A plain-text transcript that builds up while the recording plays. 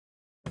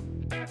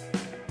Hello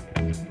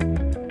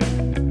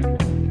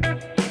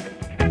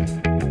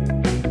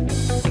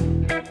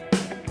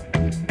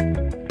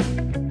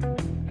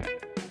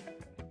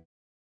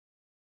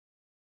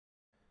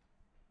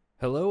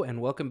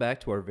and welcome back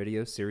to our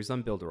video series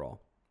on Builderall.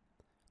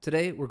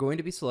 Today we're going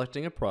to be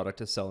selecting a product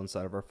to sell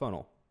inside of our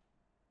funnel.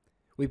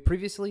 We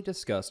previously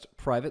discussed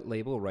private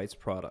label rights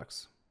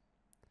products.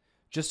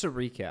 Just to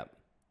recap,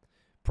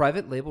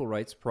 private label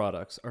rights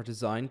products are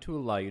designed to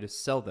allow you to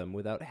sell them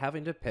without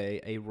having to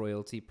pay a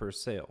royalty per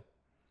sale.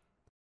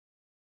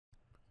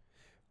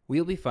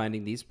 We'll be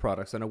finding these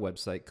products on a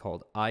website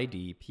called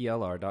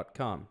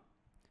IDPLR.com.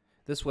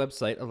 This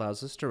website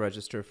allows us to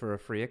register for a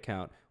free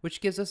account,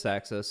 which gives us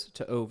access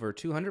to over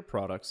 200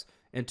 products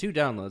and 2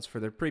 downloads for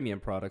their premium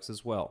products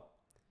as well.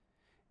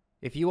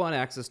 If you want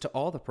access to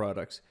all the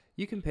products,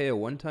 you can pay a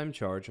one-time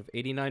charge of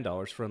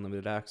 $89 for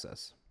unlimited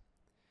access.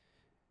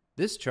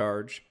 This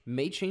charge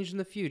may change in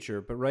the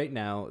future, but right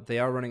now they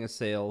are running a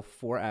sale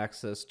for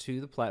access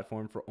to the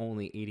platform for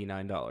only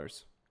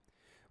 $89.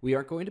 We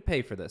aren't going to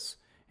pay for this.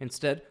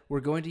 Instead, we're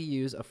going to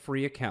use a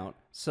free account,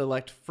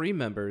 select free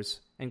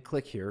members, and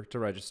click here to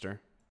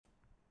register.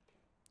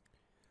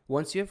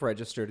 Once you have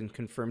registered and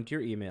confirmed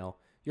your email,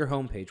 your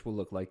homepage will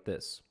look like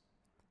this.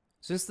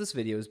 Since this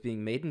video is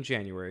being made in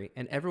January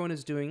and everyone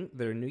is doing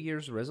their New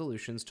Year's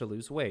resolutions to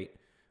lose weight,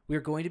 we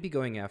are going to be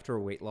going after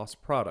a weight loss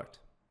product.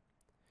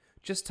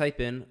 Just type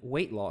in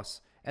weight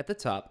loss at the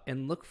top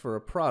and look for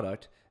a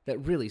product that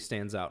really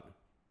stands out.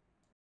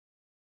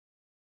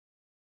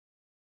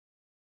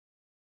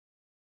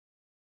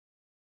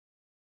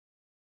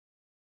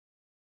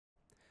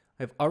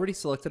 I've already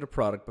selected a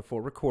product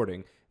before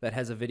recording that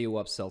has a video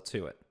upsell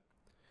to it.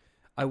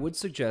 I would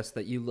suggest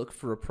that you look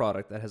for a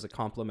product that has a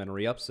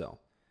complimentary upsell.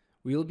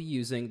 We will be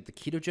using the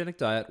Ketogenic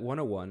Diet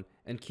 101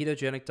 and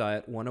Ketogenic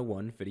Diet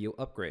 101 video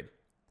upgrade.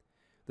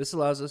 This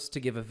allows us to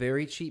give a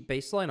very cheap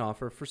baseline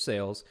offer for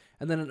sales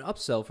and then an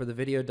upsell for the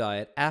video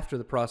diet after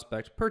the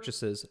prospect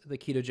purchases the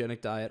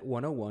Ketogenic Diet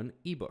 101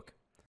 ebook.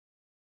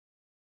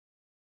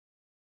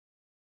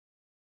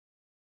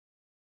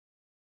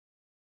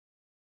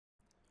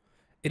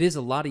 It is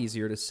a lot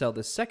easier to sell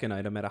this second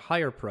item at a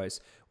higher price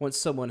once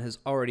someone has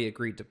already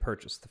agreed to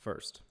purchase the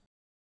first.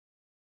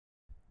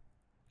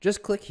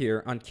 Just click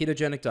here on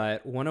Ketogenic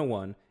Diet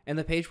 101 and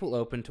the page will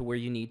open to where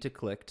you need to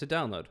click to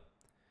download.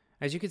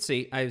 As you can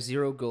see, I have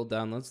 0 gold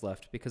downloads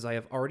left because I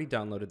have already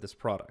downloaded this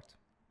product.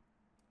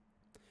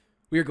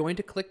 We are going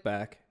to click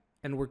back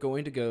and we're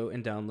going to go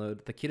and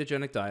download the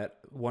Ketogenic Diet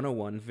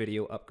 101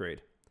 video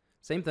upgrade.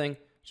 Same thing,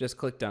 just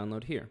click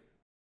download here.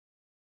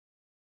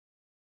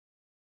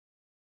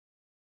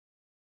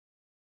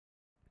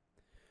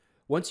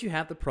 Once you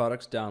have the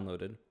products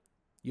downloaded,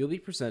 you'll be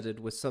presented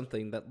with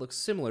something that looks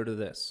similar to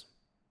this.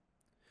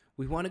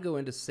 We want to go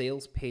into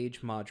Sales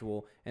Page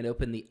module and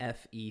open the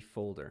FE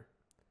folder.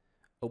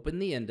 Open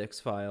the index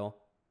file.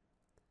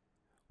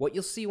 What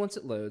you'll see once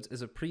it loads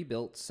is a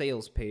pre-built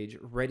sales page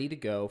ready to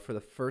go for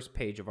the first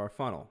page of our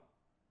funnel.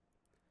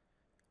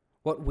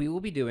 What we will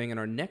be doing in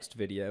our next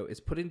video is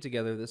putting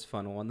together this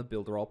funnel on the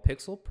Builderall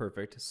Pixel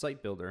Perfect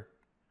site builder.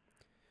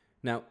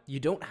 Now,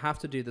 you don't have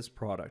to do this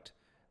product.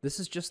 This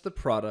is just the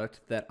product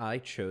that I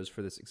chose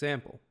for this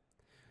example.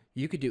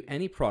 You could do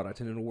any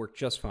product and it'll work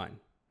just fine.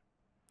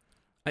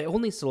 I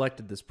only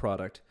selected this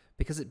product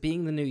because it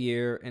being the new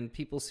year and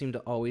people seem to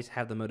always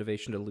have the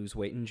motivation to lose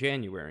weight in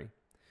January.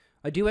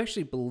 I do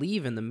actually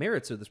believe in the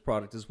merits of this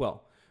product as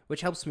well,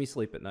 which helps me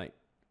sleep at night.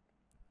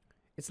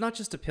 It's not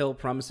just a pill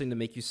promising to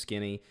make you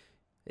skinny.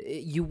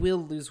 You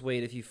will lose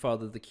weight if you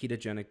follow the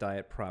ketogenic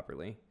diet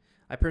properly.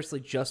 I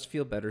personally just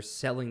feel better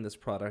selling this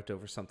product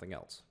over something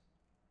else.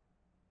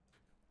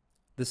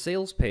 The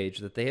sales page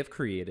that they have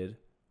created,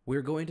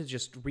 we're going to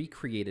just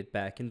recreate it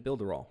back in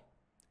Builderall.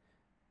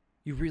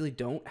 You really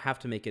don't have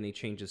to make any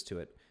changes to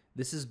it.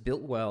 This is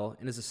built well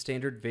and is a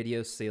standard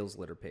video sales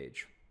letter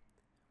page.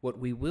 What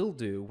we will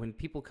do when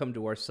people come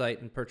to our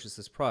site and purchase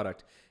this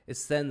product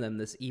is send them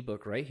this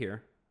ebook right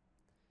here.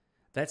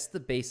 That's the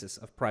basis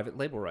of private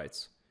label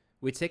rights.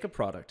 We take a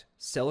product,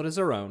 sell it as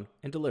our own,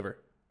 and deliver.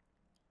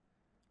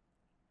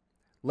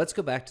 Let's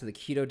go back to the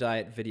Keto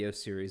Diet video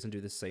series and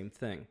do the same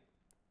thing.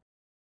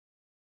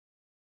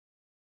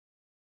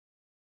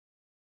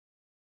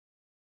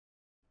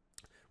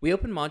 We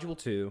open Module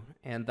 2,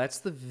 and that's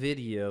the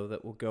video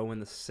that will go in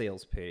the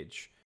sales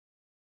page.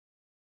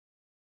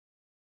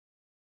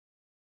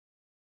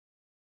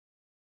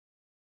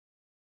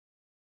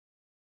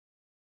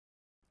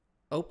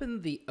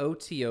 Open the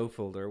OTO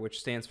folder, which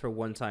stands for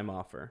one-time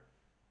offer.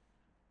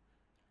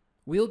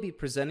 We'll be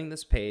presenting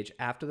this page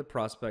after the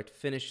prospect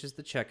finishes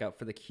the checkout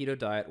for the Keto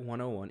Diet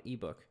 101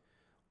 ebook.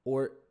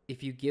 Or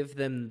if you give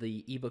them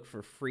the ebook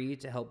for free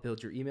to help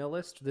build your email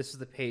list, this is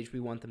the page we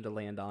want them to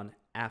land on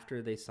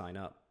after they sign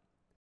up.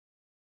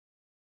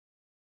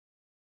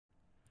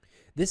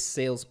 This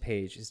sales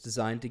page is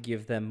designed to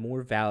give them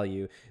more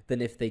value than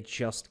if they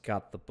just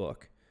got the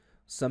book.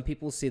 Some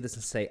people see this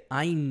and say,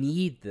 I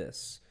need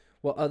this,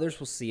 while others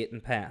will see it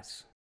and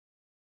pass.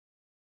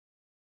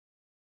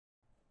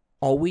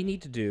 All we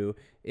need to do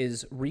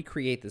is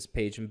recreate this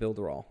page in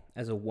Builderall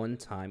as a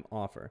one-time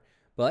offer.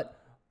 But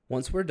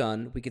once we're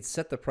done, we could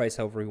set the price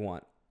however we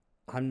want.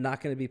 I'm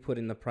not going to be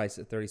putting the price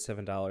at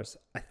 $37.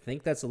 I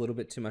think that's a little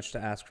bit too much to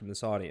ask from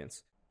this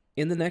audience.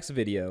 In the next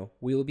video,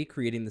 we will be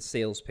creating the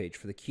sales page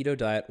for the Keto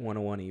Diet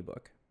 101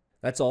 ebook.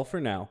 That's all for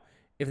now.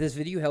 If this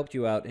video helped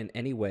you out in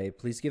any way,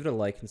 please give it a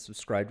like and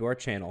subscribe to our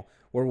channel,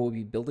 where we'll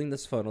be building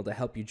this funnel to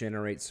help you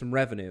generate some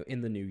revenue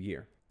in the new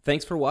year.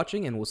 Thanks for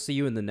watching, and we'll see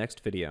you in the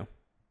next video.